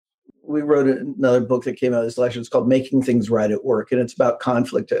we wrote another book that came out this last year. It's called Making Things Right at Work, and it's about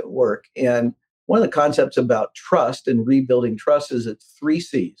conflict at work. And one of the concepts about trust and rebuilding trust is it's 3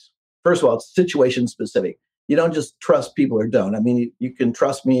 C's. First of all, it's situation specific. You don't just trust people or don't. I mean, you can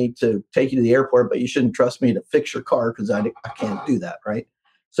trust me to take you to the airport, but you shouldn't trust me to fix your car because I can't do that, right?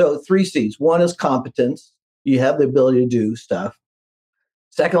 So 3 C's. One is competence. You have the ability to do stuff.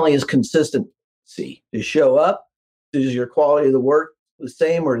 Secondly is consistency. You show up. Is your quality of the work the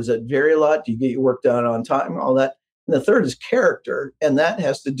same, or does it vary a lot? Do you get your work done on time? All that. And the third is character. And that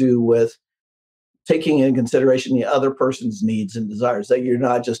has to do with taking into consideration the other person's needs and desires, that you're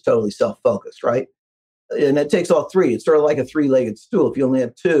not just totally self-focused, right? And it takes all three. It's sort of like a three-legged stool. If you only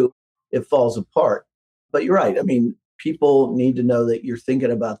have two, it falls apart. But you're right. I mean, people need to know that you're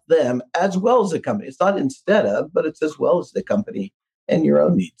thinking about them as well as the company. It's not instead of, but it's as well as the company and your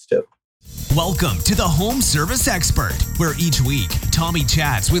own needs too. Welcome to the Home Service Expert, where each week, Tommy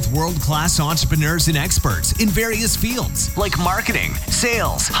chats with world-class entrepreneurs and experts in various fields like marketing,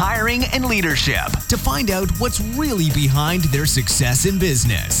 sales, hiring, and leadership to find out what's really behind their success in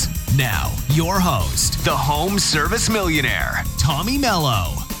business. Now, your host, the Home Service Millionaire, Tommy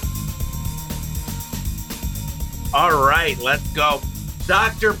Mello. All right, let's go.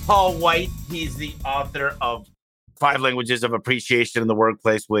 Dr. Paul White, he's the author of 5 Languages of Appreciation in the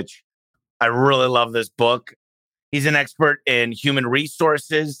Workplace, which I really love this book. He's an expert in human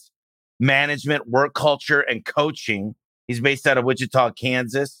resources, management, work culture, and coaching. He's based out of Wichita,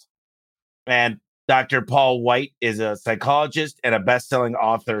 Kansas. And Dr. Paul White is a psychologist and a best-selling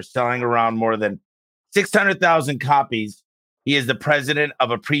author, selling around more than 600,000 copies. He is the president of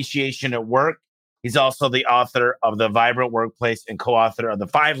Appreciation at Work. He's also the author of The Vibrant Workplace and co-author of the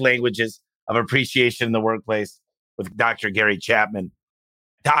 5 Languages of Appreciation in the Workplace with Dr. Gary Chapman.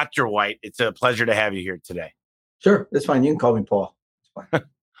 Dr. White, it's a pleasure to have you here today. Sure, that's fine. You can call me Paul. It's fine.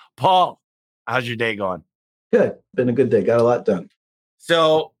 Paul, how's your day going? Good. Been a good day. Got a lot done.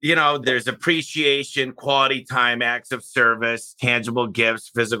 So, there's appreciation, quality time, acts of service, tangible gifts,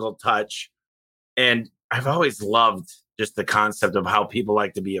 physical touch. And I've always loved just the concept of how people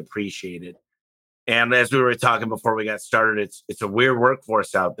like to be appreciated. And as we were talking before we got started, it's a weird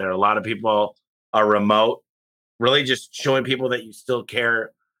workforce out there. A lot of people are remote, really just showing people that you still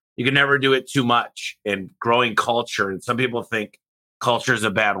care. You can never do it too much, and growing culture. And some people think culture is a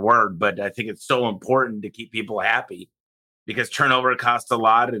bad word, but I think it's so important to keep people happy because turnover costs a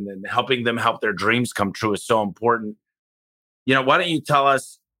lot, and then helping them help their dreams come true is so important. Why don't you tell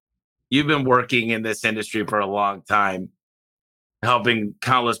us, you've been working in this industry for a long time, helping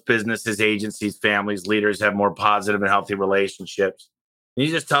countless businesses, agencies, families, leaders have more positive and healthy relationships. Can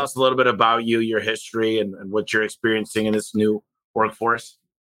you just tell us a little bit about you, your history, and what you're experiencing in this new workforce?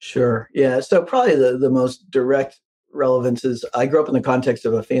 Sure. Yeah. So probably the most direct relevance is I grew up in the context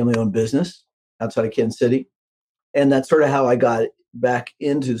of a family-owned business outside of Kansas City. And that's sort of how I got back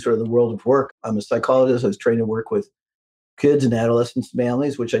into sort of the world of work. I'm a psychologist. I was trained to work with kids and adolescents,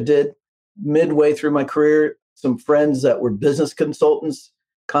 families, which I did. Midway through my career, some friends that were business consultants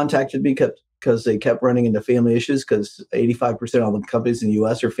contacted me because they kept running into family issues, because 85% of the companies in the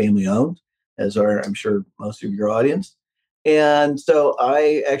U.S. are family-owned, as are, I'm sure, most of your audience. And so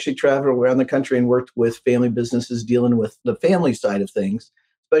I actually traveled around the country and worked with family businesses dealing with the family side of things,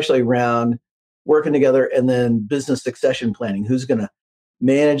 especially around working together and then business succession planning. Who's going to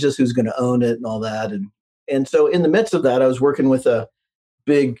manage this? Who's going to own it and all that? And so in the midst of that, I was working with a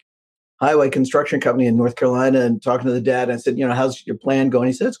big highway construction company in North Carolina and talking to the dad. And I said, how's your plan going?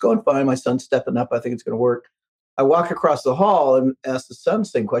 He said, it's going fine. My son's stepping up. I think it's going to work. I walk across the hall and ask the son the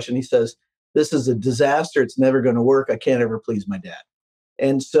same question. He says, this is a disaster. It's never going to work. I can't ever please my dad.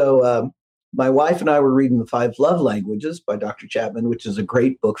 And so my wife and I were reading The 5 Love Languages by Dr. Chapman, which is a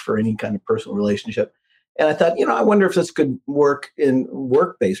great book for any kind of personal relationship. And I thought, I wonder if this could work in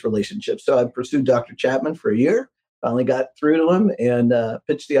work-based relationships. So I pursued Dr. Chapman for a year, finally got through to him and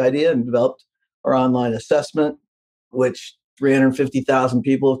pitched the idea and developed our online assessment, which 350,000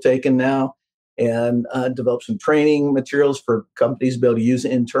 people have taken now, and developed some training materials for companies to be able to use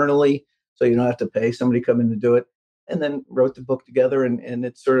internally, so you don't have to pay somebody to come in to do it, and then wrote the book together, and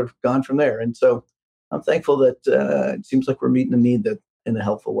it's sort of gone from there. And so I'm thankful that it seems like we're meeting a need that in a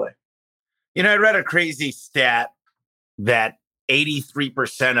helpful way. I read a crazy stat that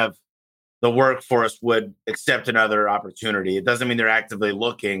 83% of the workforce would accept another opportunity. It doesn't mean they're actively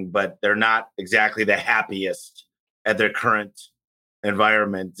looking, but they're not exactly the happiest at their current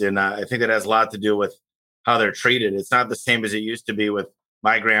environment. And I think that has a lot to do with how they're treated. It's not the same as it used to be with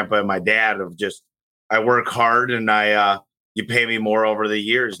my grandpa and my dad, of just, I work hard and you pay me more over the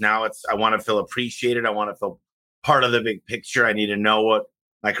years. Now I want to feel appreciated. I want to feel part of the big picture. I need to know what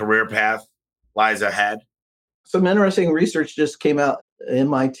my career path lies ahead? Some interesting research just came out.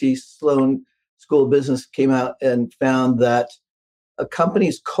 MIT Sloan School of Business came out and found that a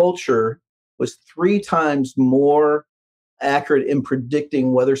company's culture was 3 times more accurate in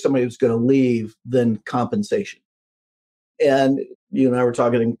predicting whether somebody was going to leave than compensation. And you and I were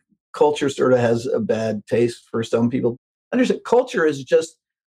talking, and culture sort of has a bad taste for some people. Understand, culture is just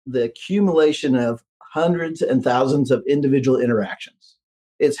the accumulation of hundreds and thousands of individual interactions.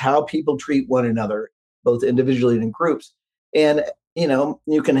 It's how people treat one another, both individually and in groups. And,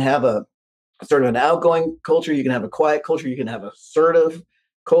 you can have a sort of an outgoing culture, you can have a quiet culture, you can have assertive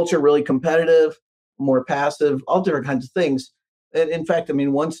culture, really competitive, more passive, all different kinds of things. And in fact,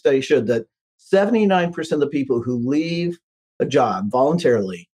 one study showed that 79% of the people who leave a job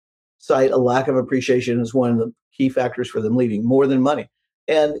voluntarily cite a lack of appreciation as one of the key factors for them leaving, more than money.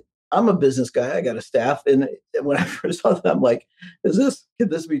 And I'm a business guy. I got a staff. And when I first saw that, I'm like, could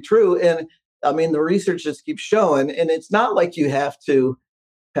this be true? And the research just keeps showing. And it's not like you have to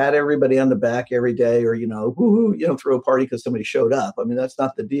pat everybody on the back every day or, woo-hoo, throw a party because somebody showed up. That's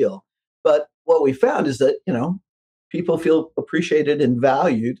not the deal. But what we found is that, people feel appreciated and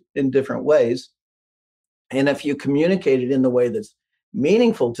valued in different ways. And if you communicate it in the way that's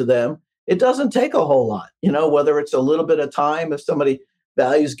meaningful to them, it doesn't take a whole lot, whether it's a little bit of time, if somebody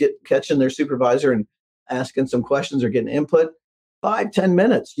values catching their supervisor and asking some questions or getting input, 5-10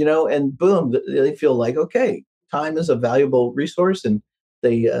 minutes, and boom, they feel like, okay, time is a valuable resource and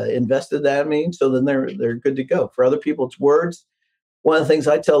they invested that in me. So then they're good to go. For other people, it's words. One of the things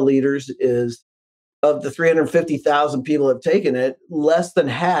I tell leaders is, of the 350,000 people who have taken it, less than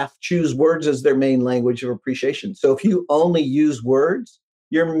half choose words as their main language of appreciation. So if you only use words,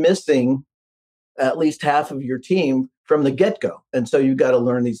 you're missing at least half of your team from the get-go. And so you've got to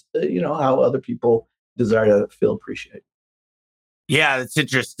learn these, how other people desire to feel appreciated. Yeah, it's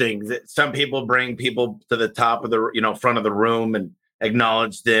interesting that some people bring people to the top of the, front of the room and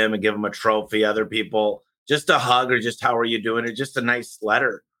acknowledge them and give them a trophy. Other people, just a hug or just how are you doing, or just a nice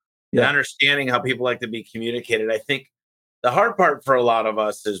letter. Yeah. And understanding how people like to be communicated. I think the hard part for a lot of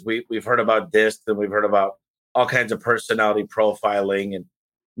us is we've heard about DISC and we've heard about all kinds of personality profiling, and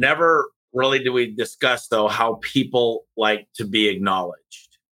never really do we discuss, though, how people like to be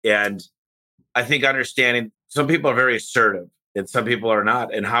acknowledged. And I think understanding some people are very assertive and some people are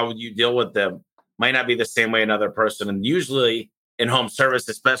not, and how you deal with them might not be the same way another person. And usually in home service,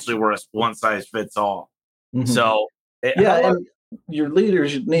 especially, where it's one size fits all. Mm-hmm. So and your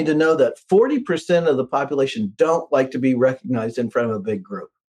leaders need to know that 40% of the population don't like to be recognized in front of a big group.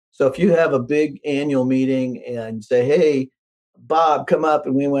 So if you have a big annual meeting and say, hey, Bob, come up,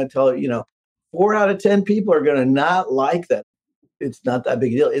 and we want to tell you, 4 out of 10 people are going to not like that. It's not that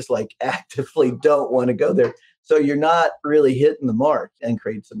big a deal. It's like actively don't want to go there. So you're not really hitting the mark and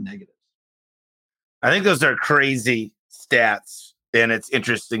create some negatives. I think those are crazy stats. And it's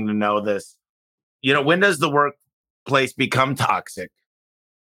interesting to know this. When does the workplace become toxic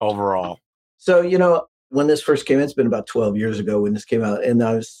overall? So, when this first came in, it's been about 12 years ago when this came out, and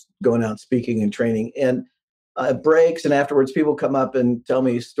I was going out speaking and training, and breaks and afterwards people come up and tell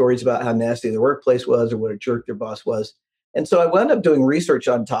me stories about how nasty the workplace was or what a jerk their boss was. And so I wound up doing research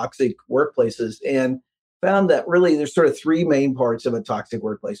on toxic workplaces and found that really there's sort of 3 main parts of a toxic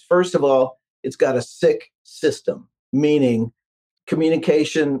workplace. First of all, it's got a sick system, meaning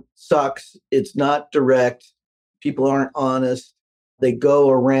communication sucks. It's not direct. People aren't honest. They go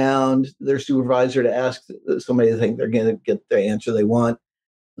around their supervisor to ask somebody to think they're going to get the answer they want.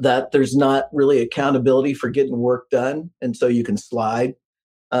 That there's not really accountability for getting work done. And so you can slide.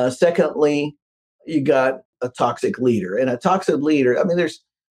 Secondly, you got a toxic leader. And a toxic leader, there's,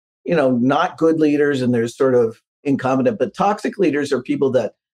 not good leaders and there's sort of incompetent, but toxic leaders are people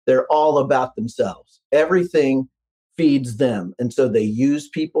that they're all about themselves. Everything feeds them. And so they use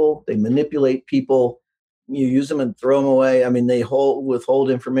people, they manipulate people. You use them and throw them away. They withhold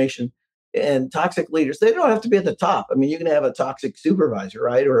information. And toxic leaders, they don't have to be at the top. You can have a toxic supervisor,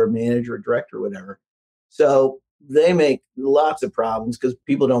 right? Or a manager, or director, or whatever. So they make lots of problems because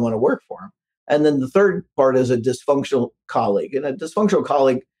people don't want to work for them. And then the third part is a dysfunctional colleague. And a dysfunctional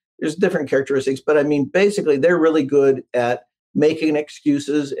colleague, there's different characteristics, but basically they're really good at making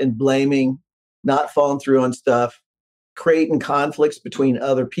excuses and blaming, not following through on stuff, creating conflicts between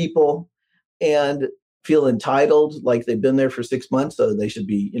other people, and feel entitled, like they've been there for 6 months, so they should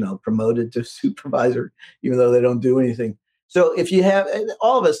be, promoted to supervisor, even though they don't do anything. So if you have,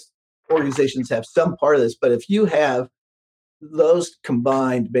 all of us organizations have some part of this, but if you have those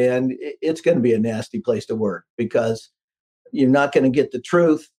combined, man, it's going to be a nasty place to work because you're not going to get the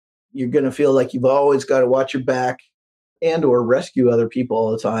truth. You're going to feel like you've always got to watch your back. and or rescue other people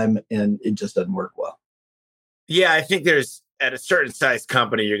all the time, and it just doesn't work well. Yeah, I think there's at a certain size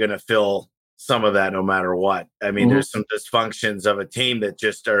company, you're going to fill some of that no matter what. I mean, there's some dysfunctions of a team that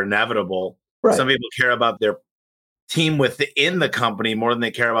just are inevitable. Right. Some people care about their team within the company more than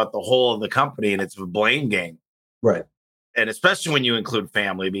they care about the whole of the company, and it's a blame game. Right. And especially when you include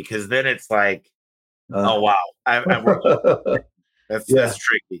family, because then it's like, oh wow, I worked. That's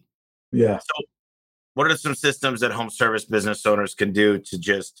tricky. Yeah. So, what are some systems that home service business owners can do to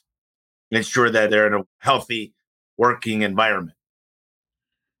just ensure that they're in a healthy working environment?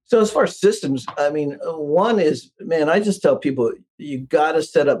 So as far as systems, I mean, one is, man, I just tell people you got to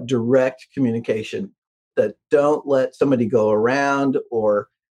set up direct communication, that don't let somebody go around or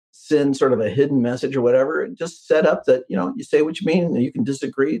send sort of a hidden message or whatever. Just set up that, you say what you mean and you can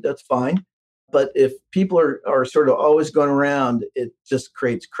disagree. That's fine. But if people are sort of always going around, it just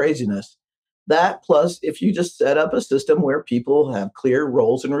creates craziness. That plus, if you just set up a system where people have clear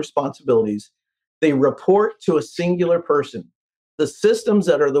roles and responsibilities, they report to a singular person. The systems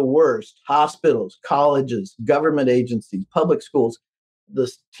that are the worst, hospitals, colleges, government agencies, public schools, the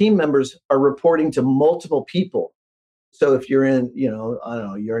team members are reporting to multiple people. So if you're in, I don't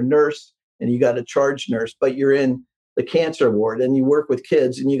know, you're a nurse and you got a charge nurse, but you're in the cancer ward and you work with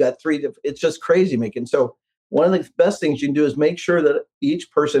kids and you got three different, it's just crazy making. So one of the best things you can do is make sure that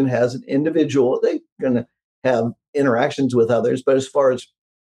each person has an individual, they're going to have interactions with others, but as far as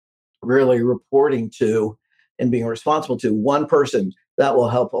really reporting to and being responsible to one person, that will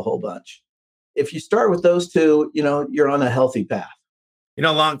help a whole bunch. If you start with those two, you're on a healthy path.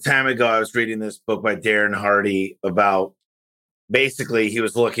 A long time ago, I was reading this book by Darren Hardy about basically he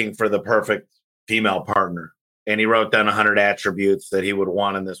was looking for the perfect female partner. And he wrote down 100 attributes that he would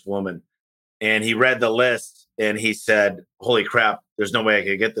want in this woman. And he read the list and he said, holy crap, there's no way I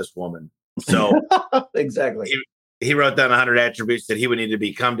could get this woman. So exactly. He wrote down 100 attributes that he would need to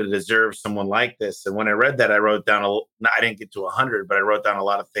become to deserve someone like this. And when I read that, I wrote down, I didn't get to 100, but I wrote down a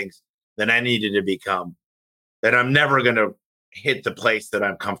lot of things that I needed to become, that I'm never going to hit the place that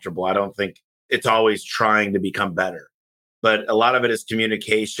I'm comfortable. I don't think it's always trying to become better, but a lot of it is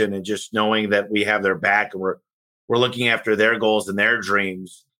communication and just knowing that we have their back and we're looking after their goals and their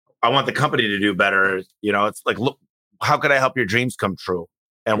dreams. I want the company to do better. It's like, look, how could I help your dreams come true?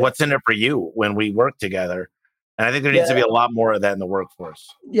 And what's in it for you when we work together? And I think there needs to be a lot more of that in the workforce.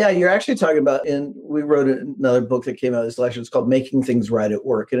 Yeah, you're actually talking about, and we wrote another book that came out this last year. It's called Making Things Right at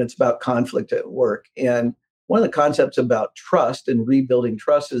Work, and it's about conflict at work. And one of the concepts about trust and rebuilding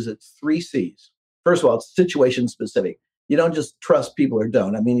trust is it's 3 C's. First of all, it's situation specific. You don't just trust people or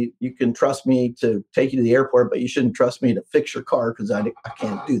don't. I mean, you can trust me to take you to the airport, but you shouldn't trust me to fix your car because I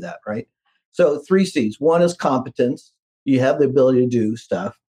can't do that, right? So 3 C's. One is competence. You have the ability to do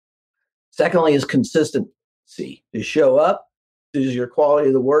stuff. Secondly is consistency. You show up. Is your quality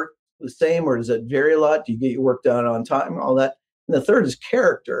of the work the same or does it vary a lot? Do you get your work done on time? All that. And the third is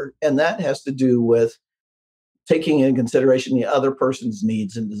character. And that has to do with taking into consideration the other person's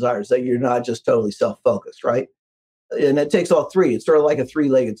needs and desires, that you're not just totally self-focused, right? And it takes all 3. It's sort of like a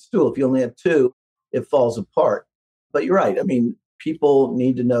 3-legged stool. If you only have 2, it falls apart. But you're right. I mean, people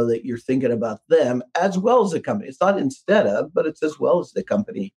need to know that you're thinking about them as well as the company. It's not instead of, but it's as well as the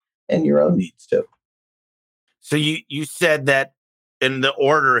company and your own needs too. So you said that in the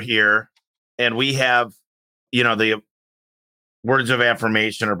order here, and we have, the words of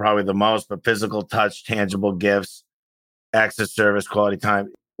affirmation are probably the most, but physical touch, tangible gifts, acts of service, quality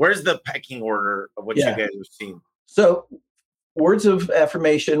time. Where's the pecking order of what you guys have seen? So words of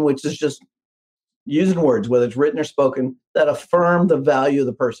affirmation, which is just using words, whether it's written or spoken, that affirm the value of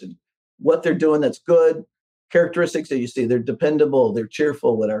the person, what they're doing that's good, characteristics that you see, they're dependable, they're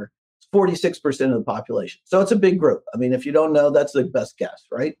cheerful, whatever. It's 46% of the population. So it's a big group. I mean, if you don't know, that's the best guess,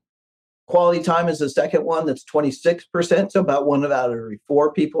 right? Quality time is the second one. That's 26%. So about 1 out of every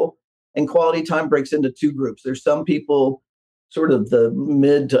 4 people. And quality time breaks into 2 groups. There's some people, sort of the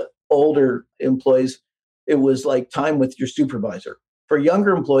mid to older employees, it was like time with your supervisor. For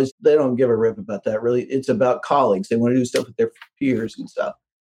younger employees, they don't give a rip about that, really. It's about colleagues. They want to do stuff with their peers and stuff.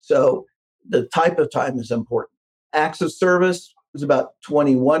 So the type of time is important. Acts of service is about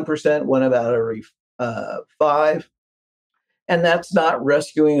 21%, 1 out of every 5. And that's not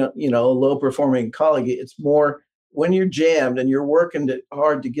rescuing, a low-performing colleague. It's more when you're jammed and you're working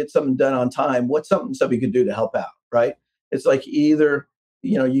hard to get something done on time, what's somebody could do to help out, right? It's like either,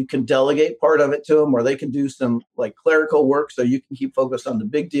 you can delegate part of it to them, or they can do some like clerical work so you can keep focused on the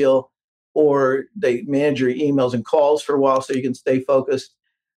big deal, or they manage your emails and calls for a while so you can stay focused.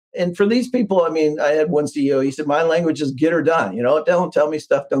 And for these people, I mean, I had one CEO, he said, my language is get her done. Don't tell me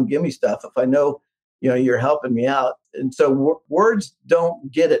stuff, don't give me stuff. If I know, you're helping me out, And so words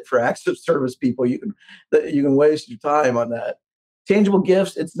don't get it for acts of service people. You can waste your time on that. Tangible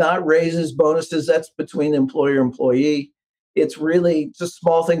gifts, it's not raises, bonuses. That's between employer and employee. It's really just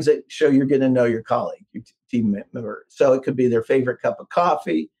small things that show you're getting to know your colleague, your team member. So it could be their favorite cup of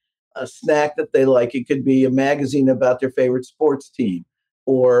coffee, a snack that they like. It could be a magazine about their favorite sports team,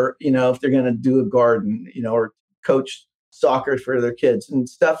 or if they're going to do a garden, or coach soccer for their kids and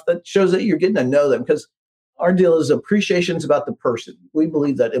stuff that shows that you're getting to know them. Because our deal is appreciation is about the person. We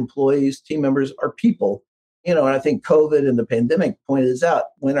believe that employees, team members are people. And I think COVID and the pandemic pointed this out.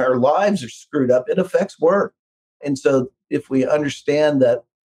 When our lives are screwed up, it affects work. And so if we understand that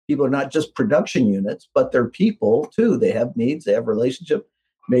people are not just production units, but they're people too, they have needs, they have relationship.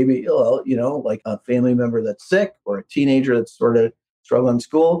 Maybe, like a family member that's sick or a teenager that's sort of struggling in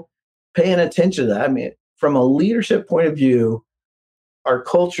school, paying attention to that. I mean, from a leadership point of view, our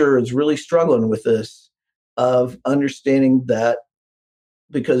culture is really struggling with this of understanding that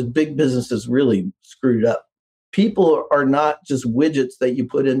because big business is really screwed up. People are not just widgets that you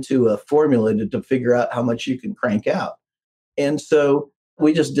put into a formula to figure out how much you can crank out. And so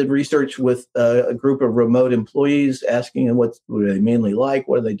we just did research with a group of remote employees asking them what do they mainly like,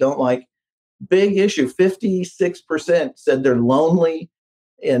 what do they don't like. Big issue, 56% said they're lonely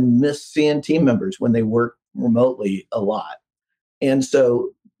and miss seeing team members when they work remotely a lot. And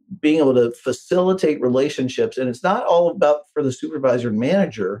so being able to facilitate relationships, and it's not all about for the supervisor and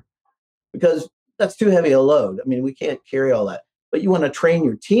manager, because that's too heavy a load. I mean, we can't carry all that. But you want to train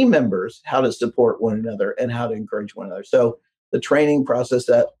your team members how to support one another and how to encourage one another. So the training process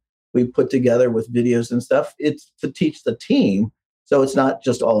that we put together with videos and stuff, it's to teach the team. So it's not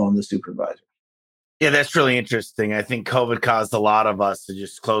just all on the supervisor. Yeah, that's really interesting. I think COVID caused a lot of us to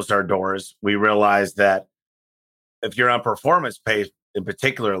just close our doors. We realized that if you're on performance pay, in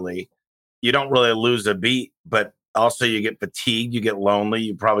particularly, you don't really lose a beat, but also you get fatigued, you get lonely,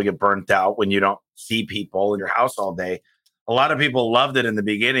 you probably get burnt out when you don't see people in your house all day. A lot of people loved it in the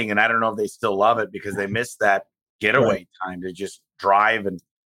beginning, and I don't know if they still love it because they miss that getaway time to just drive. And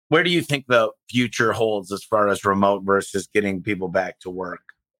where do you think the future holds as far as remote versus getting people back to work?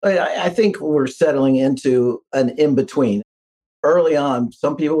 I think we're settling into an in-between. Early on,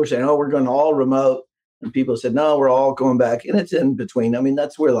 some people were saying, we're going all remote. And people said, no, we're all going back. And it's in between. I mean,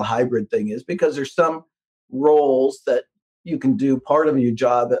 that's where the hybrid thing is, because there's some roles that you can do part of your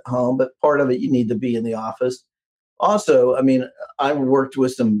job at home, but part of it you need to be in the office. Also, I mean, I've worked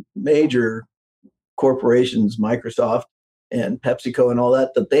with some major corporations, Microsoft and PepsiCo and all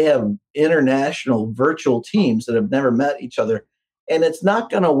that they have international virtual teams that have never met each other. And it's not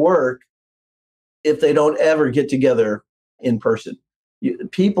going to work if they don't ever get together in person.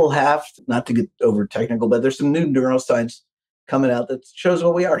 People have to, not to get over technical, but there's some new neuroscience coming out that shows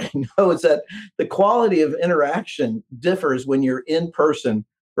what we already know is that the quality of interaction differs when you're in person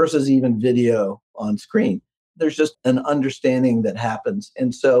versus even video on screen. There's just an understanding that happens.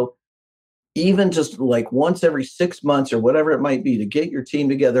 And so even just like once every 6 months or whatever it might be to get your team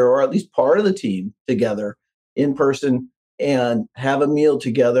together, or at least part of the team together in person and have a meal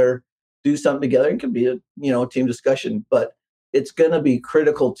together, do something together. It could be a team discussion, but it's going to be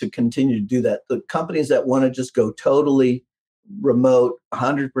critical to continue to do that. The companies that want to just go totally remote,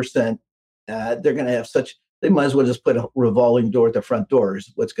 100%, they're going to have they might as well just put a revolving door at the front door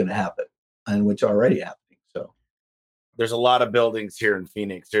is what's going to happen, and what's already happening. So there's a lot of buildings here in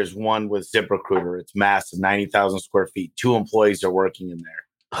Phoenix. There's one with ZipRecruiter. It's massive, 90,000 square feet. 2 employees are working in there.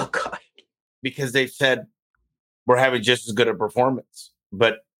 Oh, God. Because they've said we're having just as good a performance.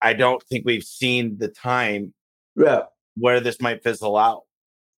 But I don't think we've seen the time where this might fizzle out.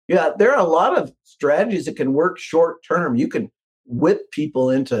 Yeah, there are a lot of strategies that can work short term. You can whip people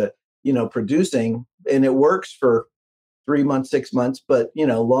into, producing, and it works for 3 months, 6 months. But,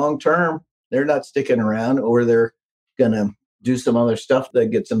 long term, they're not sticking around, or they're going to do some other stuff that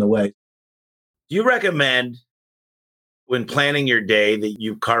gets in the way. Do you recommend when planning your day that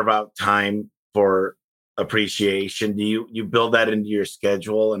you carve out time for appreciation? Do you build that into your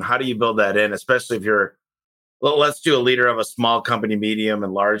schedule? And how do you build that in, especially if you're, let's do a leader of a small company, medium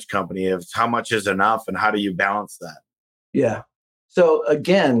and large company, of how much is enough and how do you balance that? Yeah. So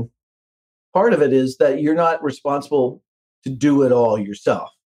again, part of it is that you're not responsible to do it all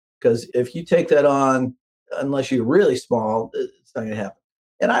yourself. Because if you take that on, unless you're really small, it's not going to happen.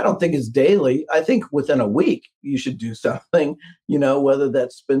 And I don't think it's daily. I think within a week, you should do something, whether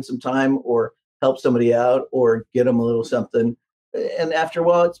that's spend some time or help somebody out or get them a little something. And after a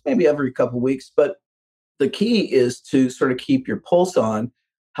while, it's maybe every couple of weeks. But the key is to sort of keep your pulse on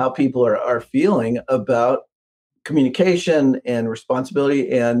how people are feeling about communication and responsibility,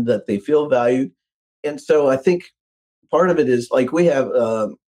 and that they feel valued. And so I think part of it is like we have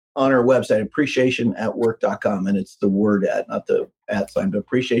on our website, appreciationatwork.com, and it's the word at, not the at sign, but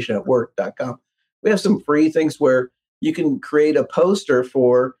appreciationatwork.com. We have some free things where you can create a poster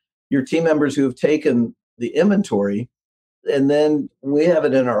for your team members who have taken the inventory. And then we have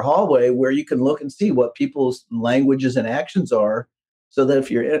it in our hallway where you can look and see what people's languages and actions are, so that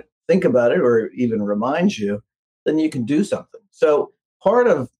if you think about it or even reminds you, then you can do something. So part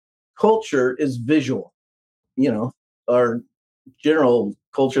of culture is visual. Our general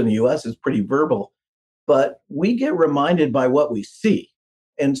culture in the US is pretty verbal, but we get reminded by what we see.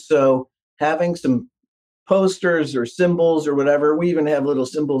 And so having some posters or symbols or whatever, we even have little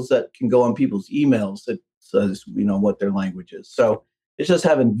symbols that can go on people's emails that says, what their language is. So it's just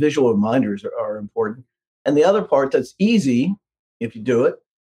having visual reminders are important. And the other part that's easy, if you do it,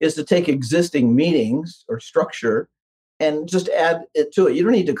 is to take existing meetings or structure and just add it to it. You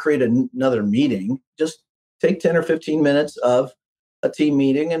don't need to create another meeting. Just take 10 or 15 minutes of a team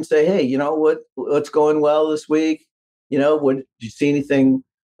meeting and say, hey, what's going well this week? Did you see anything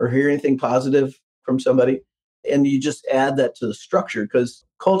or hear anything positive from somebody? And you just add that to the structure, because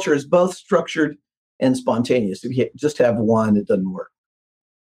culture is both structured and spontaneous. If you just have one, it doesn't work.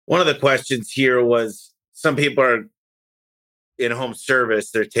 One of the questions here was, some people are in home service,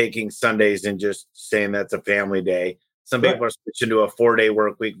 they're taking Sundays and just saying that's a family day. Some people are switching to a 4-day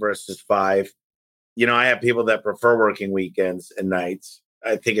work week versus 5. I have people that prefer working weekends and nights.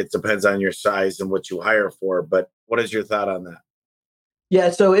 I think it depends on your size and what you hire for. But what is your thought on that? Yeah,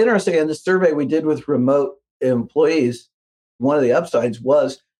 it's so interesting. In the survey we did with remote employees, one of the upsides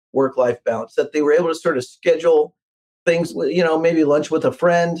was work-life balance, that they were able to sort of schedule things, maybe lunch with a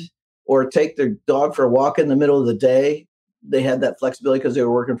friend or take their dog for a walk in the middle of the day. They had that flexibility because they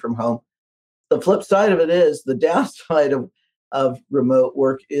were working from home. The flip side of it is, the downside of remote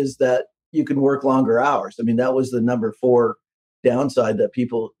work is that you can work longer hours. I mean, that was the number 4 downside that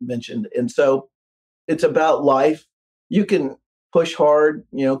people mentioned. And so it's about life. You can push hard,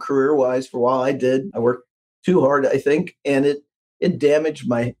 career-wise. For a while I did. I worked too hard, I think, and it damaged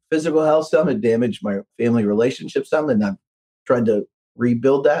my physical health some. It damaged my family relationships some, and I've tried to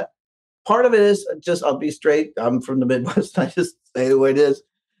rebuild that. Part of it is just, I'll be straight, I'm from the Midwest. I just say the way it is.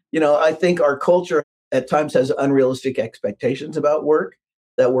 I think our culture at times has unrealistic expectations about work,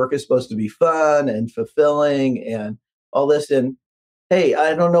 that work is supposed to be fun and fulfilling and all this. And hey,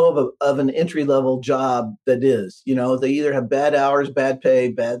 I don't know of an entry-level job that is. They either have bad hours, bad pay,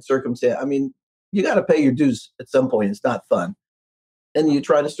 bad circumstance. I mean, you got to pay your dues at some point. It's not fun. And you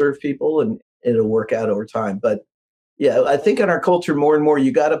try to serve people and it'll work out over time. But yeah, I think in our culture, more and more,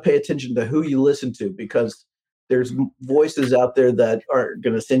 you got to pay attention to who you listen to, because there's voices out there that are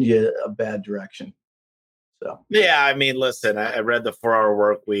going to send you a bad direction. So yeah, I mean, listen, I read the 4-hour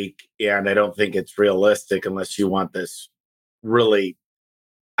work week, and I don't think it's realistic unless you want this really.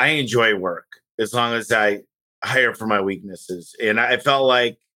 I enjoy work as long as I hire for my weaknesses. And I felt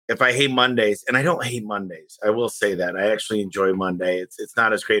like if I hate Mondays, and I don't hate Mondays, I will say that I actually enjoy Monday. It's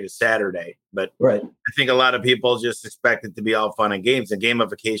not as great as Saturday, but right. I think a lot of people just expect it to be all fun and games, and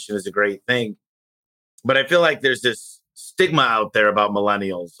gamification is a great thing. But I feel like there's this stigma out there about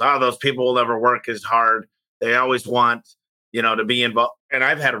millennials. Oh, those people will never work as hard. They always want, to be involved. And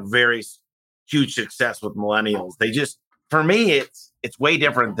I've had a very huge success with millennials. They just, for me, it's way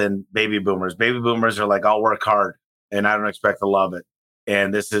different than baby boomers. Baby boomers are like, I'll work hard and I don't expect to love it.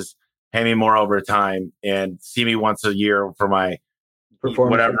 And this is pay me more over time and see me once a year for my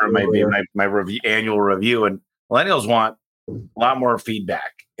Performance, whatever it might be, my annual review. And millennials want a lot more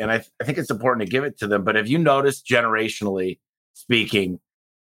feedback. And I think it's important to give it to them. But if you notice, generationally speaking,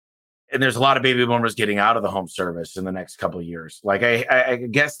 and there's a lot of baby boomers getting out of the home service in the next couple of years. Like I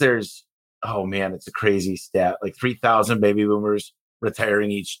guess there's, oh man, it's a crazy stat. Like 3,000 baby boomers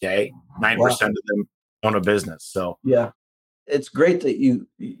retiring each day. 9% of them own a business. So yeah, it's great that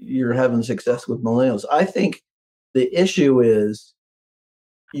you're having success with millennials. I think the issue is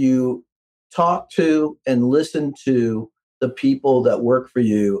you talk to and listen to the people that work for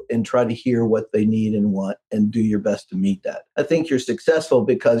you and try to hear what they need and want and do your best to meet that. I think you're successful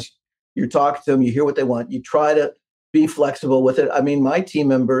because you're talking to them, you hear what they want, you try to be flexible with it. I mean, my team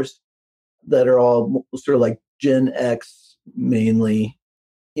members that are all sort of like Gen X mainly,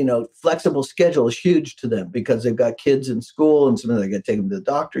 flexible schedule is huge to them because they've got kids in school and sometimes they got to take them to the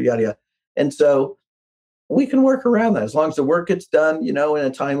doctor, yada, yada. And so we can work around that as long as the work gets done, in a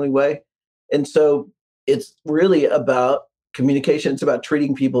timely way. And so it's really about communication. It's about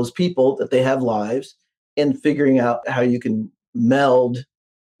treating people as people, that they have lives, and figuring out how you can meld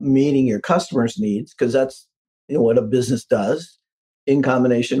meeting your customers' needs, because that's what a business does, in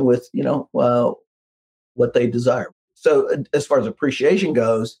combination with what they desire. So as far as appreciation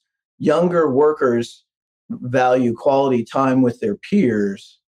goes, younger workers value quality time with their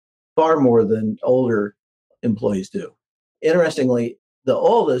peers far more than older employees do. Interestingly, the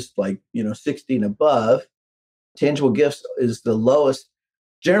oldest, like, 60 and above, tangible gifts is the lowest.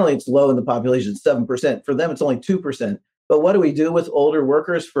 Generally, it's low in the population, 7%. For them, it's only 2%. But what do we do with older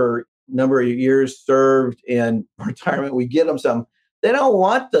workers for number of years served and retirement? We get them some. They don't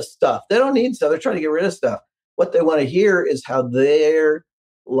want the stuff. They don't need stuff. They're trying to get rid of stuff. What they want to hear is how their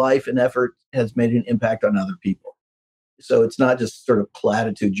life and effort has made an impact on other people. So it's not just sort of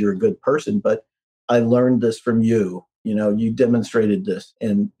platitude, you're a good person, but I learned this from you. You demonstrated this,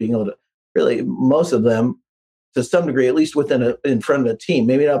 and being able to really, most of them, to some degree, at least in front of a team,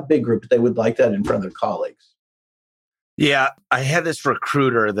 maybe not a big group, but they would like that in front of their colleagues. Yeah, I had this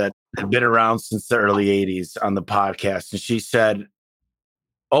recruiter that had been around since the early 80s on the podcast, and she said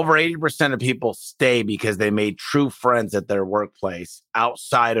over 80% of people stay because they made true friends at their workplace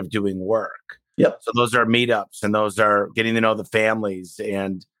outside of doing work. Yep. So those are meetups, and those are getting to know the families.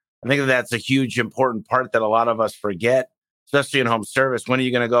 And I think that's a huge, important part that a lot of us forget, especially in home service. When are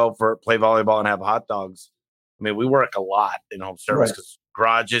you going to go play volleyball and have hot dogs? I mean, we work a lot in home service because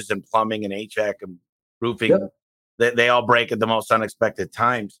garages and plumbing and HVAC and roofing, they all break at the most unexpected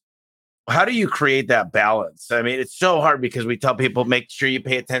times. How do you create that balance? I mean, it's so hard because we tell people, make sure you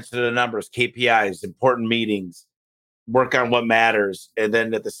pay attention to the numbers, KPIs, important meetings, work on what matters. And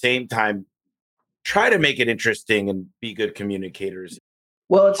then at the same time, try to make it interesting and be good communicators.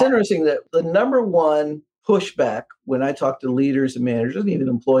 Well, it's interesting that the number one pushback when I talk to leaders and managers and even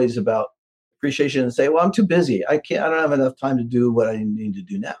employees about appreciation and say, well, I'm too busy. I don't have enough time to do what I need to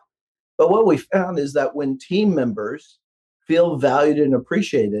do now. But what we found is that when team members feel valued and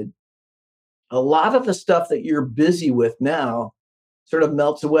appreciated, a lot of the stuff that you're busy with now sort of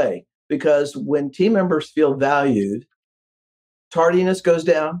melts away, because when team members feel valued, tardiness goes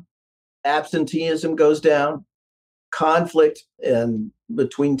down, absenteeism goes down, conflict and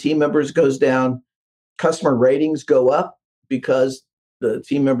between team members goes down, customer ratings go up because the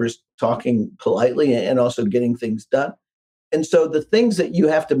team members talking politely and also getting things done. And so the things that you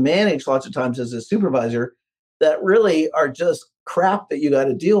have to manage lots of times as a supervisor that really are just crap that you got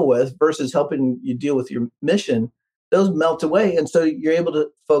to deal with versus helping you deal with your mission, those melt away. And so you're able to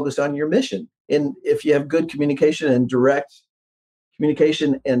focus on your mission. And if you have good communication and direct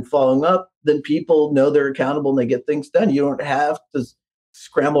communication and following up, then people know they're accountable and they get things done. You don't have to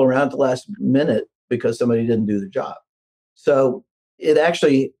scramble around at the last minute because somebody didn't do the job. So it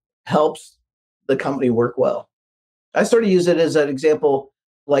actually helps the company work well. I sort of use it as an example,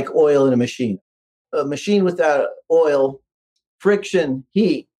 like oil in a machine. A machine without oil, friction,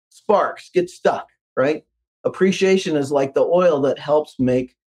 heat, sparks, get stuck, right? Appreciation is like the oil that helps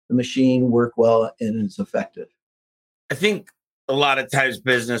make the machine work well and is effective. I think a lot of times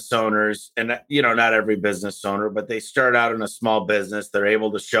business owners, and not every business owner, but they start out in a small business. They're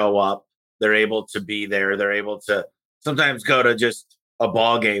able to show up. They're able to be there. They're able to sometimes go to just a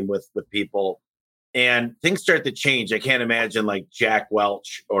ball game with people, and things start to change. I can't imagine like Jack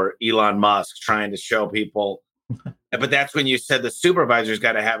Welch or Elon Musk trying to show people. But that's when you said the supervisor's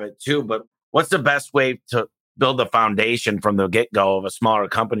got to have it too. But what's the best way to build the foundation from the get-go of a smaller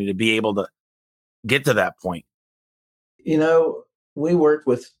company to be able to get to that point? We worked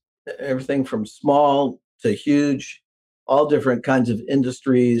with everything from small to huge, all different kinds of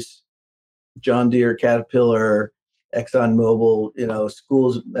industries, John Deere, Caterpillar, ExxonMobil,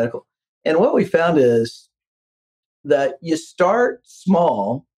 schools, medical. And what we found is that you start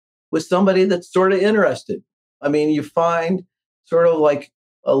small with somebody that's sort of interested. I mean, you find sort of like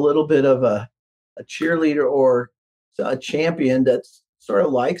a little bit of a cheerleader or a champion that sort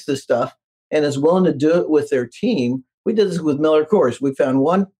of likes this stuff and is willing to do it with their team. We did this with Miller Coors. We found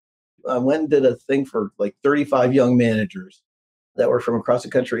one, went and did a thing for like 35 young managers that were from across the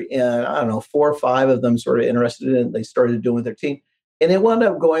country. And I don't know, 4 or 5 of them sort of interested in it. They started doing with their team. And it wound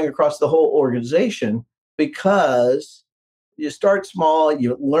up going across the whole organization because you start small,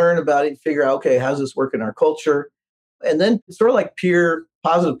 you learn about it, figure out, okay, how's this work in our culture? And then it's sort of like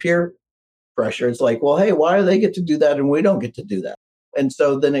positive peer pressure. It's like, well, hey, why do they get to do that and we don't get to do that? And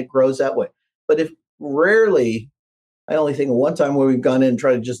so then it grows that way. But if rarely, I only think of one time where we've gone in and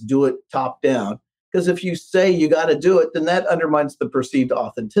tried to just do it top down. Because if you say you got to do it, then that undermines the perceived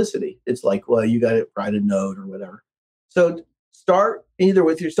authenticity. It's like, well, you got to write a note or whatever. So start either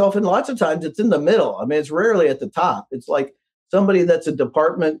with yourself, and lots of times it's in the middle. I mean, it's rarely at the top. It's like somebody that's a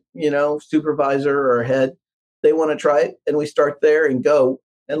department, supervisor or head, they want to try it, and we start there and go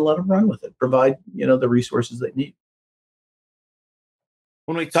and let them run with it. Provide, the resources they need.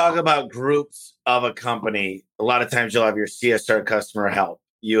 When we talk about groups of a company, a lot of times you'll have your CSR customer help.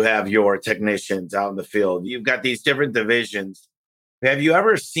 You have your technicians out in the field. You've got these different divisions. Have you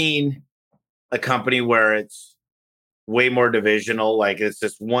ever seen a company where it's way more divisional? Like it's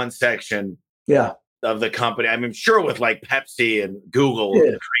just one section Yeah. of the company. I mean, sure, with like Pepsi and Google Yeah.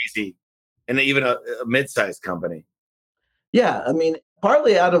 and crazy, and even a mid-sized company. Yeah. I mean,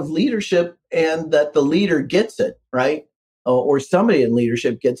 partly out of leadership and that the leader gets it, right? Or somebody in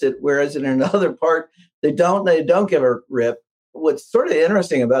leadership gets it. Whereas in another part, they don't give a rip. What's sort of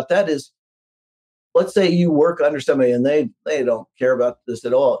interesting about that is, let's say you work under somebody and they don't care about this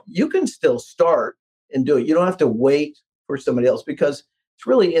at all. You can still start and do it. You don't have to wait for somebody else because it's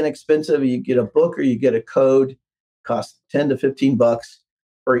really inexpensive. You get a book or you get a code, costs 10 to 15 bucks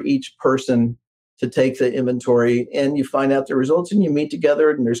for each person to take the inventory, and you find out the results and you meet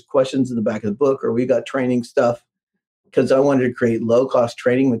together and there's questions in the back of the book, or we got training stuff because I wanted to create low cost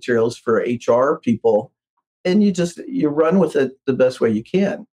training materials for HR people. And you run with it the best way you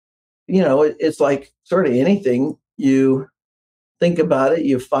can. It's like sort of anything. You think about it,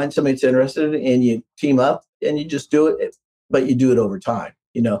 you find somebody that's interested and you team up and you just do it, but you do it over time.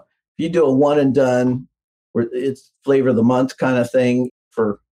 If you do a one and done where it's flavor of the month kind of thing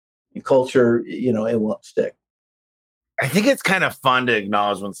for your culture, it won't stick. I think it's kind of fun to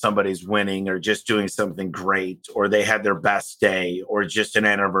acknowledge when somebody's winning or just doing something great, or they had their best day or just an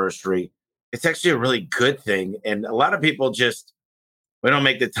anniversary. It's actually a really good thing. And a lot of people we don't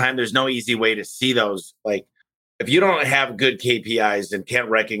make the time. There's no easy way to see those. Like if you don't have good KPIs and can't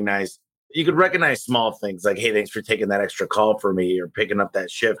recognize, you could recognize small things like, hey, thanks for taking that extra call for me or picking up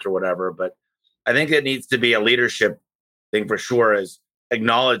that shift or whatever. But I think it needs to be a leadership thing for sure, is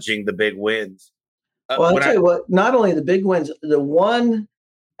acknowledging the big wins. Well, I'll tell you what, not only the big wins, the one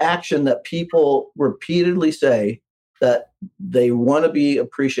action that people repeatedly say that they want to be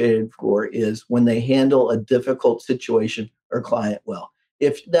appreciated for is when they handle a difficult situation or client well.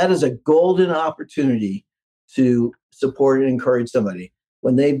 If that is a golden opportunity to support and encourage somebody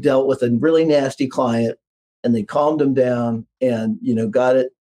when they've dealt with a really nasty client and they calmed them down and got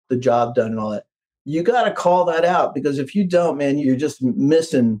the job done and all that, you got to call that out, because if you don't, man, you're just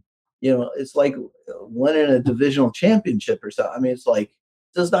missing. It's like winning a divisional championship or something. I mean, it's like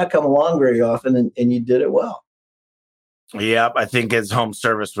it does not come along very often, and you did it well. Yep, I think as home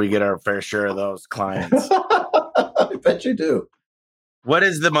service, we get our fair share of those clients. I bet you do. What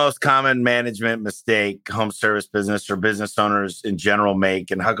is the most common management mistake home service business or business owners in general make,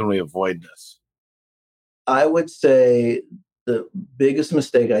 and how can we avoid this? I would say the biggest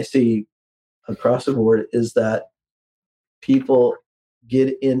mistake I see across the board is that people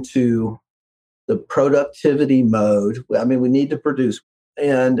get into the productivity mode. I mean, we need to produce,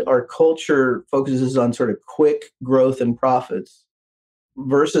 and our culture focuses on sort of quick growth and profits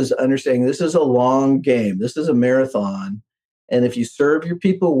versus understanding this is a long game. This is a marathon. And if you serve your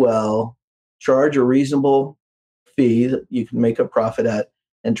people well, charge a reasonable fee that you can make a profit at,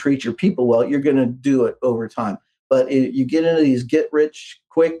 and treat your people well, you're going to do it over time. But you get into these get rich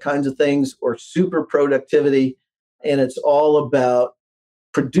quick kinds of things or super productivity, and it's all about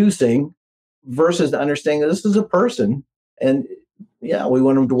producing versus understanding that this is a person. And yeah, we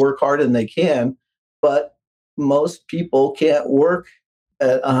want them to work hard and they can, but most people can't work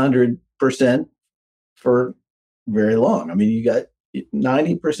at 100% for very long. I mean, you got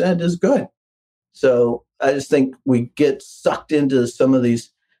 90% is good. So I just think we get sucked into some of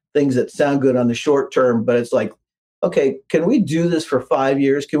these things that sound good on the short term, but it's like, okay, can we do this for 5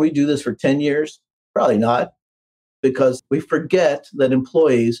 years? Can we do this for 10 years? Probably not, because we forget that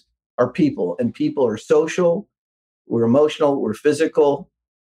employees are people, and people are social, we're emotional, we're physical.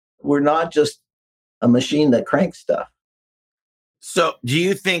 We're not just a machine that cranks stuff. So, do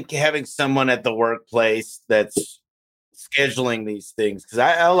you think having someone at the workplace that's scheduling these things, because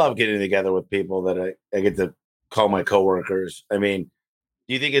I love getting together with people that I get to call my coworkers. I mean,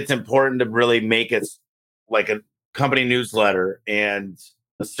 do you think it's important to really make it like a company newsletter and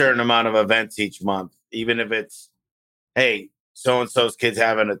a certain amount of events each month, even if it's, hey, so-and-so's kids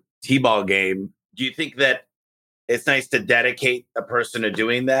having a t-ball game? Do you think that it's nice to dedicate a person to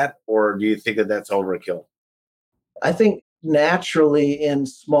doing that? Or do you think that that's overkill? I think naturally in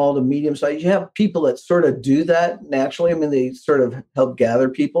small to medium size, you have people that sort of do that naturally. I mean, they sort of help gather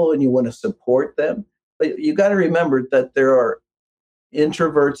people and you want to support them. But you got to remember that there are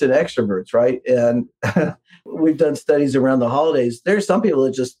introverts and extroverts, right? And we've done studies around the holidays. There's some people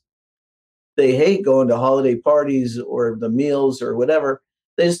that they hate going to holiday parties or the meals or whatever.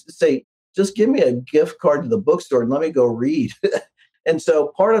 They just say, just give me a gift card to the bookstore and let me go read. And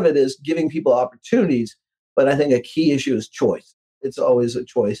so part of it is giving people opportunities. But I think a key issue is choice. It's always a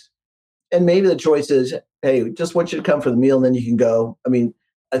choice. And maybe the choice is, hey, just want you to come for the meal and then you can go. I mean,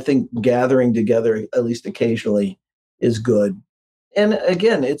 I think gathering together, at least occasionally, is good. And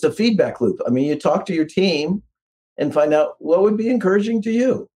again, it's a feedback loop. I mean, you talk to your team and find out what would be encouraging to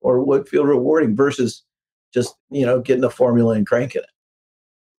you or what feel rewarding versus just, getting a formula and cranking it.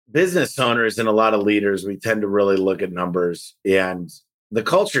 Business owners and a lot of leaders, we tend to really look at numbers, and the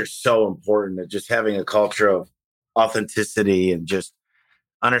culture is so important. That just having a culture of authenticity and just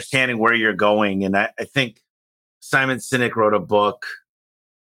understanding where you're going. And I think Simon Sinek wrote a book,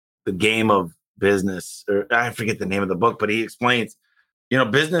 The Game of Business, or I forget the name of the book, but he explains,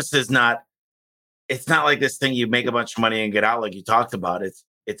 business is not, it's not like this thing you make a bunch of money and get out like you talked about.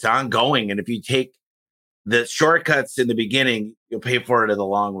 It's ongoing. And if you take the shortcuts in the beginning, you'll pay for it in the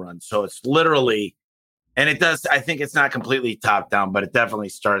long run. So it's literally, and it does, I think it's not completely top down, but it definitely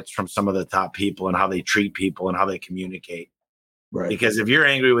starts from some of the top people and how they treat people and how they communicate. Right. Because if you're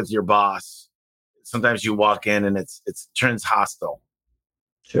angry with your boss, sometimes you walk in and it turns hostile.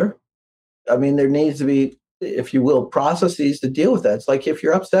 Sure. I mean, there needs to be, if you will, processes to deal with that. It's like, if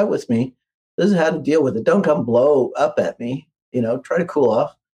you're upset with me, this is how to deal with it. Don't come blow up at me, try to cool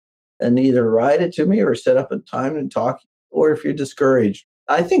off and either write it to me or set up a time and talk, or if you're discouraged.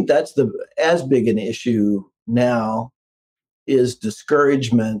 I think that's as big an issue now is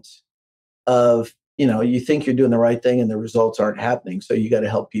discouragement of, you think you're doing the right thing and the results aren't happening. So you got to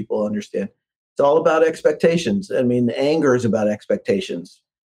help people understand. It's all about expectations. I mean, anger is about expectations.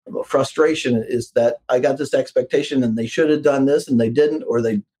 Frustration is that I got this expectation and they should have done this and they didn't, or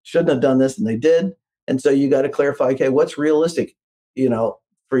they shouldn't have done this and they did. And so you got to clarify, okay, what's realistic,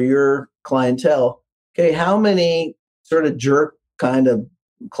 for your clientele? Okay, how many sort of jerk kind of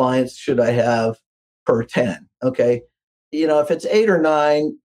clients should I have per 10? Okay. If it's 8 or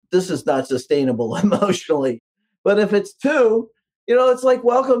 9, this is not sustainable emotionally. But if it's 2, it's like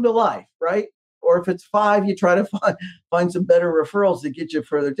welcome to life, right? Or if it's 5, you try to find some better referrals to get you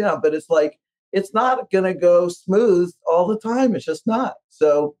further down. But it's like, it's not going to go smooth all the time. It's just not.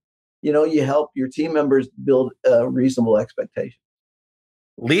 So, you help your team members build a reasonable expectation.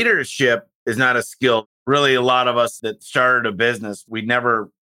 Leadership is not a skill. Really, a lot of us that started a business, we never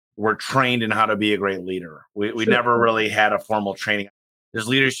were trained in how to be a great leader. We Sure. never really had a formal training. There's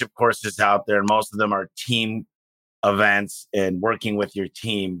leadership courses out there, and most of them are team events and working with your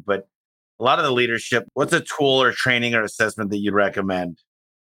team. But a lot of the leadership, what's a tool or training or assessment that you'd recommend?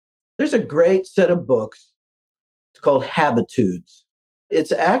 There's a great set of books. It's called Habitudes.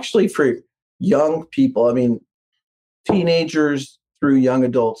 It's actually for young people. I mean, teenagers through young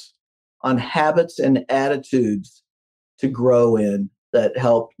adults, on habits and attitudes to grow in that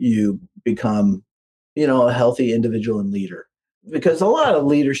help you become, a healthy individual and leader. Because a lot of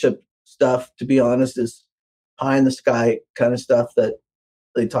leadership stuff, to be honest, is pie in the sky kind of stuff that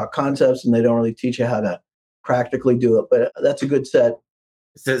they talk concepts and they don't really teach you how to practically do it. But that's a good set.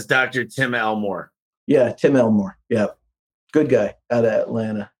 It says Dr. Tim Elmore. Yeah, Tim Elmore. Yeah. Good guy out of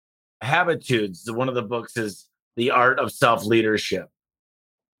Atlanta. Habitudes. One of the books is The Art of Self-Leadership.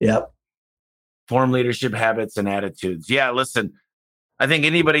 Yep. Form leadership habits and attitudes. Yeah, listen, I think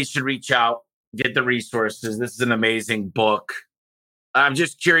anybody should reach out, get the resources. This is an amazing book. I'm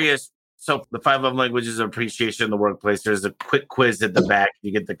just curious. So the 5 love languages of appreciation in the workplace, there's a quick quiz at the back.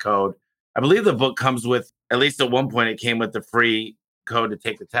 You get the code. I believe the book comes with, at least at one point, it came with the free code to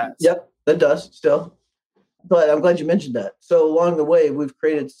take the test. Yep, it does still. But I'm glad you mentioned that. So along the way, we've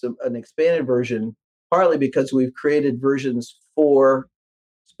created an expanded version, partly because we've created versions for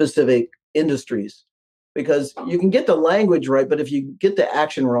specific industries. Because you can get the language right, but if you get the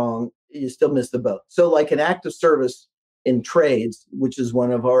action wrong, you still miss the boat. So like an act of service in trades, which is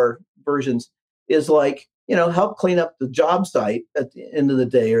one of our versions, is like, help clean up the job site at the end of the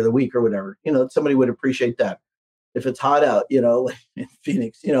day or the week or whatever. Somebody would appreciate that. If it's hot out, like in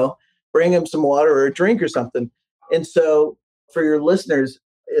Phoenix, bring them some water or a drink or something. And so for your listeners,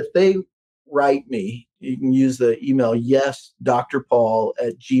 if they write me, you can use the email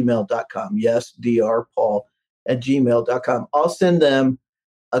yesdrpaul@gmail.com. Yes, drpaul@gmail.com. I'll send them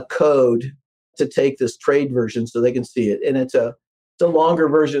a code to take this trade version so they can see it. And it's a longer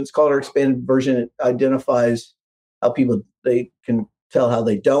version. It's called our expanded version. It identifies how they can tell how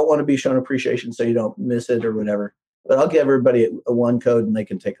they don't want to be shown appreciation so you don't miss it or whatever. But I'll give everybody a one code and they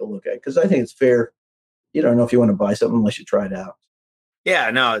can take a look at it because I think it's fair. You don't know if you want to buy something unless you try it out.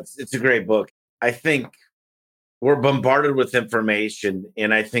 Yeah, no, it's a great book. I think we're bombarded with information.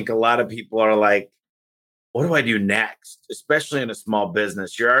 And I think a lot of people are like, what do I do next? Especially in a small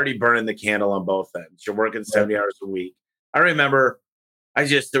business. You're already burning the candle on both ends. You're working 70 hours a week. I remember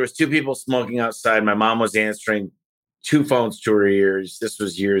there was 2 people smoking outside. My mom was answering two phones to her ears. This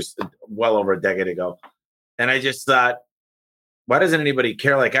was well over a decade ago. And I just thought, why doesn't anybody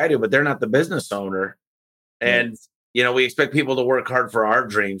care like I do? But they're not the business owner. And, we expect people to work hard for our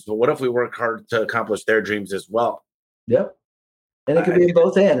dreams. But what if we work hard to accomplish their dreams as well? Yep. And it could be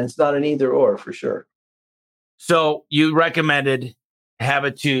both and. It's not an either or for sure. So you recommended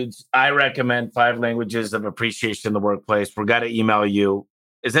Habitudes. I recommend 5 Languages of Appreciation in the Workplace. We're going to email you.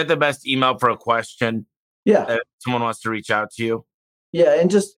 Is that the best email for a question? Yeah. If someone wants to reach out to you? Yeah. And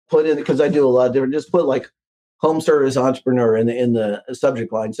just put in, because I do a lot of different, just put like home service entrepreneur in the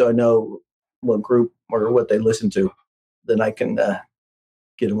subject line. So I know what group or what they listen to, then I can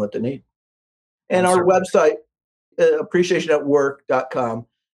get them what they need. And our website, appreciationatwork.com.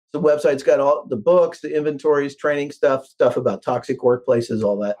 The website's got all the books, the inventories, training stuff about toxic workplaces,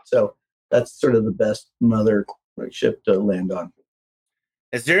 all that. So that's sort of the best mothership to land on.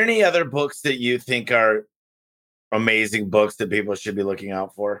 Is there any other books that you think are amazing books that people should be looking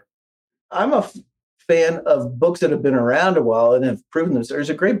out for? I'm a fan of books that have been around a while and have proven this. There's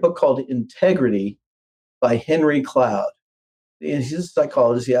a great book called Integrity by Henry Cloud. He's a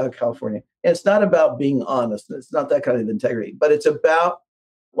psychologist out of California. And it's not about being honest. It's not that kind of integrity, but it's about,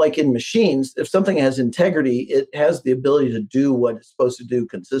 like in machines, if something has integrity, it has the ability to do what it's supposed to do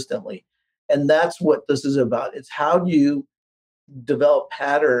consistently. And that's what this is about. It's how do you develop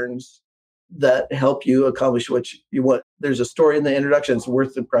patterns that help you accomplish what you want. There's a story in the introduction. It's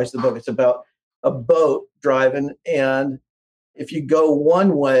worth the price of the book. It's about a boat driving. And if you go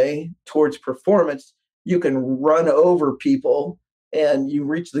one way towards performance, you can run over people and you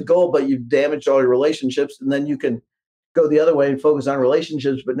reach the goal, but you've damaged all your relationships. And then you can go the other way and focus on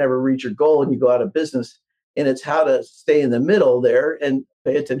relationships, but never reach your goal and you go out of business. And it's how to stay in the middle there and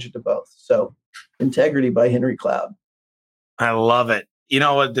pay attention to both. So Integrity by Henry Cloud. I love it. You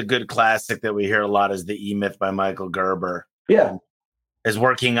know what? The good classic that we hear a lot is The E-Myth by Michael Gerber. Yeah. Is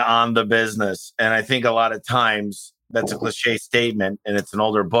working on the business. And I think a lot of times that's a cliche statement and it's an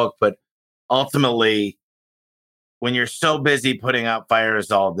older book, but ultimately when you're so busy putting out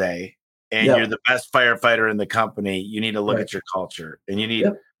fires all day, and you're the best firefighter in the company, you need to look at your culture. And you need,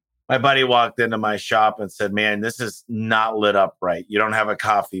 my buddy walked into my shop and said, man, this is not lit up right. You don't have a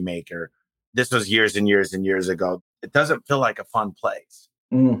coffee maker. This was years and years and years ago. It doesn't feel like a fun place.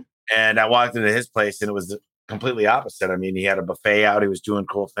 And I walked into his place and it was completely opposite. I mean, he had a buffet out. He was doing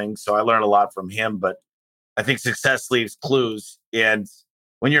cool things. So I learned a lot from him, but I think success leaves clues. And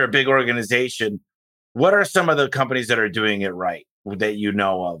when you're a big organization, what are some of the companies that are doing it right that you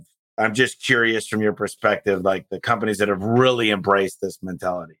know of? I'm just curious from your perspective, like the companies that have really embraced this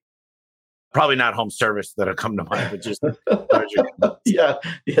mentality. Probably not home service that have come to mind, but just yeah,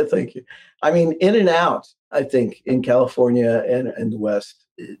 thank you. I mean, In-N-Out, I think in California and the West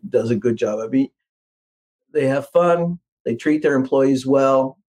does a good job. I mean, they have fun, they treat their employees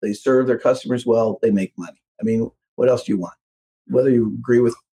well, they serve their customers well, they make money. I mean, what else do you want? Whether you agree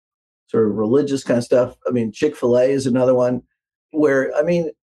with sort of religious kind of stuff. I mean, Chick-fil-A is another one where, I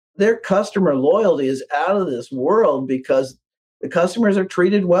mean, their customer loyalty is out of this world because the customers are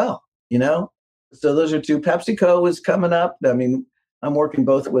treated well, So those are two. PepsiCo is coming up. I mean, I'm working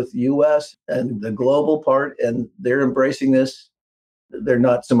both with US and the global part, and they're embracing this. They're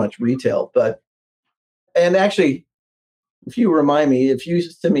not so much retail, and actually, if you remind me, if you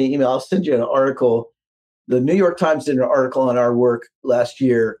send me an email, I'll send you an article. The New York Times did an article on our work last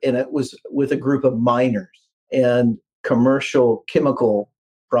year, and it was with a group of miners and commercial chemical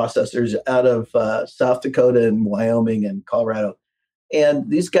processors out of South Dakota and Wyoming and Colorado. And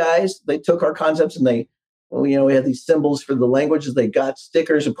these guys, they took our concepts and we had these symbols for the languages. They got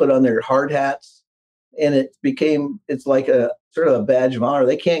stickers and put on their hard hats. And it's like a sort of a badge of honor.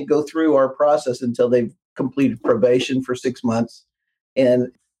 They can't go through our process until they've completed probation for 6 months.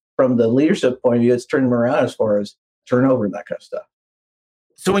 And from the leadership point of view, it's turned them around as far as turnover and that kind of stuff.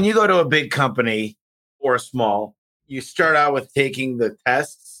 So when you go to a big company or a small, you start out with taking the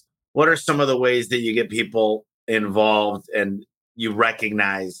tests. What are some of the ways that you get people involved and you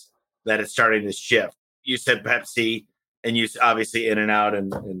recognize that it's starting to shift? You said Pepsi, and you obviously In-N-Out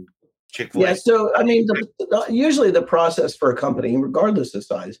and Chick-fil-A. Yeah, so I mean, usually the process for a company, regardless of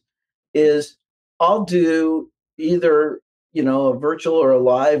size, is I'll do either a virtual or a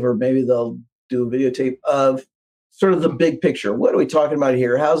live, or maybe they'll do a videotape of sort of the big picture. What are we talking about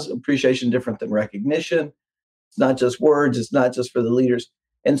here? How's appreciation different than recognition? It's not just words. It's not just for the leaders.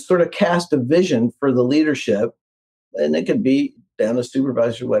 And sort of cast a vision for the leadership. And it could be down to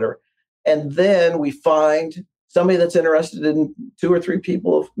supervisor, whatever. And then we find somebody that's interested in 2 or 3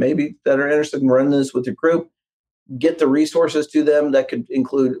 people maybe that are interested in running this with a group, get the resources to them that could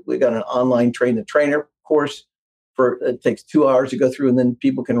include, we got an online train the trainer course it takes 2 hours to go through, and then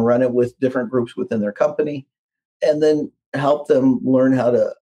people can run it with different groups within their company, and then help them learn how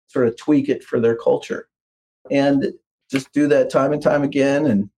to sort of tweak it for their culture. And just do that time and time again.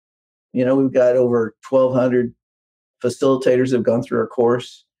 And, we've got over 1,200 facilitators that have gone through our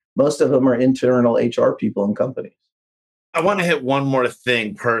course. Most of them are internal HR people in companies. I want to hit one more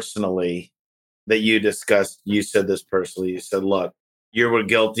thing personally that you discussed. You said this personally. You said, look, you were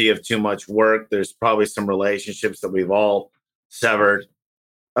guilty of too much work. There's probably some relationships that we've all severed.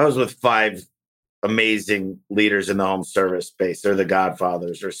 I was with 5 amazing leaders in the home service space. They're the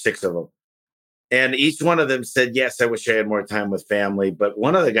godfathers. There's 6 of them. And each one of them said, yes, I wish I had more time with family. But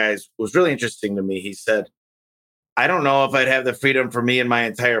one of the guys was really interesting to me. He said, I don't know if I'd have the freedom for me and my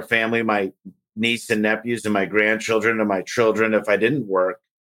entire family, my niece and nephews and my grandchildren and my children, if I didn't work.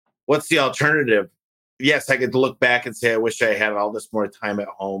 What's the alternative? Yes, I could look back and say, I wish I had all this more time at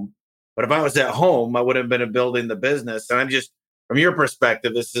home. But if I was at home, I would have been building the business. And I'm just, from your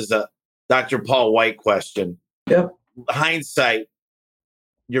perspective, this is a Dr. Paul White question. Yep. Hindsight,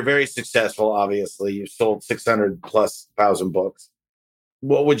 you're very successful, obviously. You've sold 600,000+ books.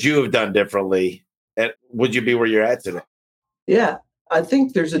 What would you have done differently? And would you be where you're at today? Yeah, I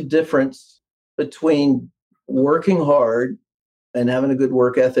think there's a difference between working hard and having a good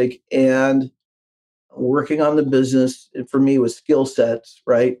work ethic and working on the business, for me, with skill sets,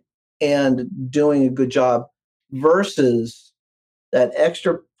 right? And doing a good job versus that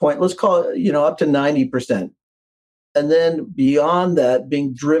extra point, let's call it, up to 90%. And then beyond that,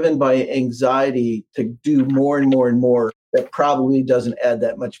 being driven by anxiety to do more and more and more that probably doesn't add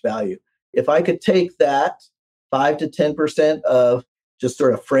that much value. If I could take that 5 to 10% of just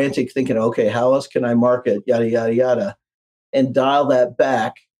sort of frantic thinking, okay, how else can I market, yada, yada, yada, and dial that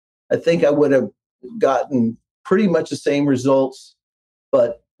back, I think I would have gotten pretty much the same results,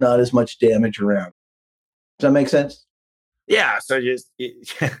 but not as much damage around. Does that make sense? Yeah. So you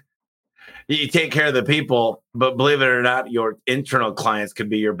take care of the people, but believe it or not, your internal clients could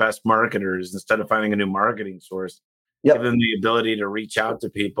be your best marketers instead of finding a new marketing source. Yep. Give them the ability to reach out to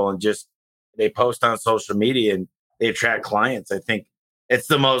people and just they post on social media and they attract clients. I think it's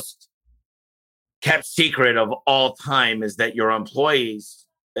the most kept secret of all time is that your employees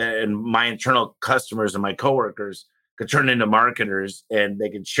and my internal customers and my coworkers could turn into marketers and they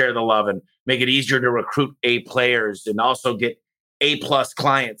can share the love and make it easier to recruit A players and also get A+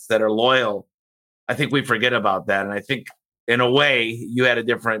 clients that are loyal. I think we forget about that. And I think in a way you had a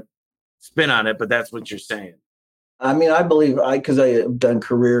different spin on it, but that's what you're saying. I mean, I believe because I have done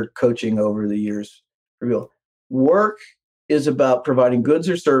career coaching over the years, for real. Work is about providing goods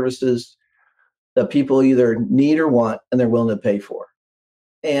or services that people either need or want and they're willing to pay for.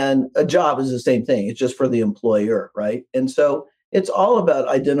 And a job is the same thing. It's just for the employer, right? And so it's all about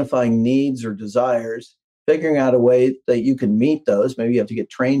identifying needs or desires, figuring out a way that you can meet those. Maybe you have to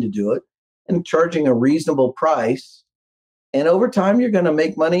get trained to do it, and charging a reasonable price. And over time, you're going to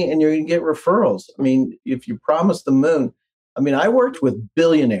make money and you're going to get referrals. I mean, if you promise the moon, I worked with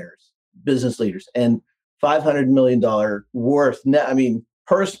billionaires, business leaders, and $500 million worth,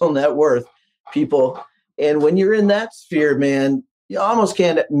 personal net worth people. And when you're in that sphere, man, you almost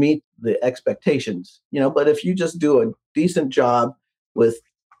can't meet the expectations, but if you just do a decent job with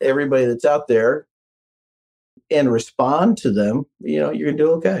everybody that's out there and respond to them, you're going to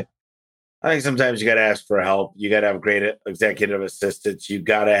do okay. I think sometimes you got to ask for help. You got to have great executive assistants. You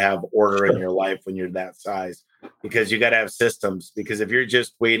got to have order in your life when you're that size because you got to have systems. Because if you're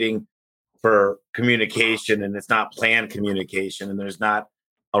just waiting for communication and it's not planned communication and there's not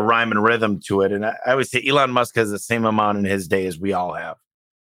a rhyme and rhythm to it. And I would say Elon Musk has the same amount in his day as we all have.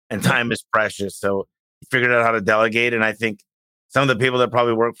 And time is precious. So he figured out how to delegate. And I think some of the people that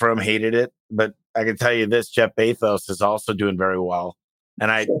probably worked for him hated it. But I can tell you this, Jeff Bezos is also doing very well. And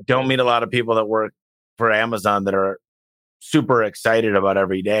I don't meet a lot of people that work for Amazon that are super excited about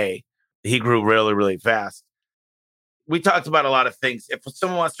every day. He grew really, really fast. We talked about a lot of things. If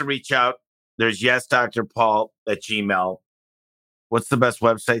someone wants to reach out, there's yesdrpaul@gmail. What's the best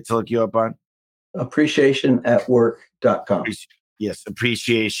website to look you up on? Appreciationatwork.com. Yes,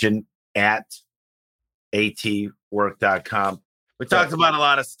 appreciationatwork.com. We talked about a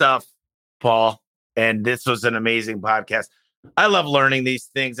lot of stuff, Paul, and this was an amazing podcast. I love learning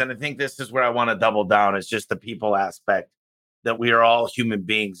these things, and I think this is where I want to double down. It's just the people aspect, that we are all human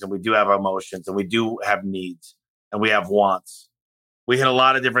beings, and we do have emotions, and we do have needs, and we have wants. We hit a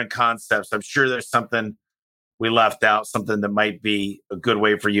lot of different concepts. I'm sure there's something we left out, something that might be a good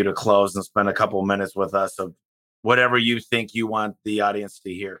way for you to close and spend a couple of minutes with us of whatever you think you want the audience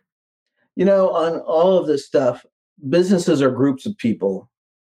to hear. On all of this stuff, businesses are groups of people,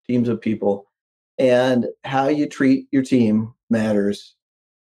 teams of people. And how you treat your team matters.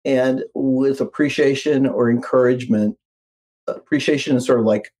 And with appreciation or encouragement, appreciation is sort of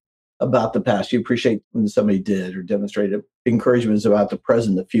like about the past. You appreciate when somebody did or demonstrated. Encouragement is about the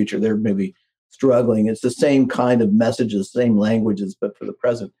present, the future. They're maybe struggling. It's the same kind of messages, same languages, but for the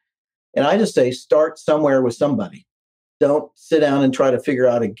present. And I just say start somewhere with somebody. Don't sit down and try to figure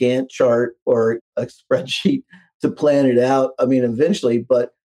out a Gantt chart or a spreadsheet to plan it out. I mean, eventually,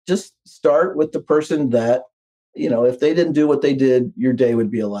 but just start with the person that, if they didn't do what they did, your day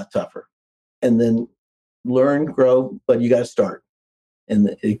would be a lot tougher. And then learn, grow, but you got to start.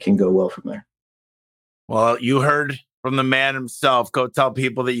 And it can go well from there. Well, you heard from the man himself. Go tell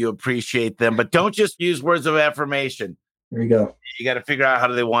people that you appreciate them, but don't just use words of affirmation. There you go. You got to figure out how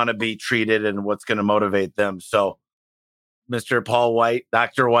do they want to be treated and what's going to motivate them. So, Mr. Paul White,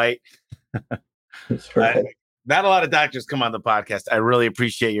 Dr. White. That's right. Not a lot of doctors come on the podcast. I really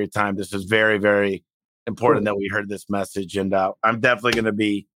appreciate your time. This is very, very important that we heard this message. And I'm definitely going to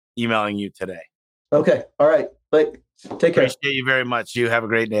be emailing you today. Okay. All right. Take care. Appreciate you very much. You have a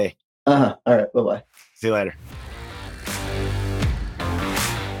great day. All right. Bye-bye. See you later.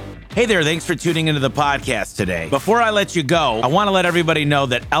 Hey there, thanks for tuning into the podcast today. Before I let you go, I want to let everybody know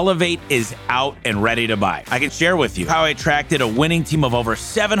that Elevate is out and ready to buy. I can share with you how I attracted a winning team of over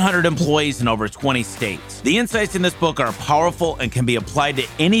 700 employees in over 20 states. The insights in this book are powerful and can be applied to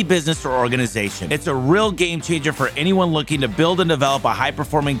any business or organization. It's a real game changer for anyone looking to build and develop a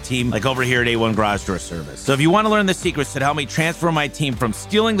high-performing team like over here at A1 Garage Door Service. So if you want to learn the secrets that help me transfer my team from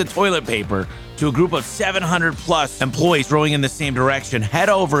stealing the toilet paper to a group of 700 plus employees rowing in the same direction, head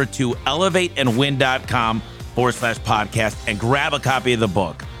over to elevateandwin.com/podcast and grab a copy of the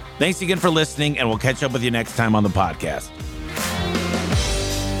book. Thanks again for listening, and we'll catch up with you next time on the podcast.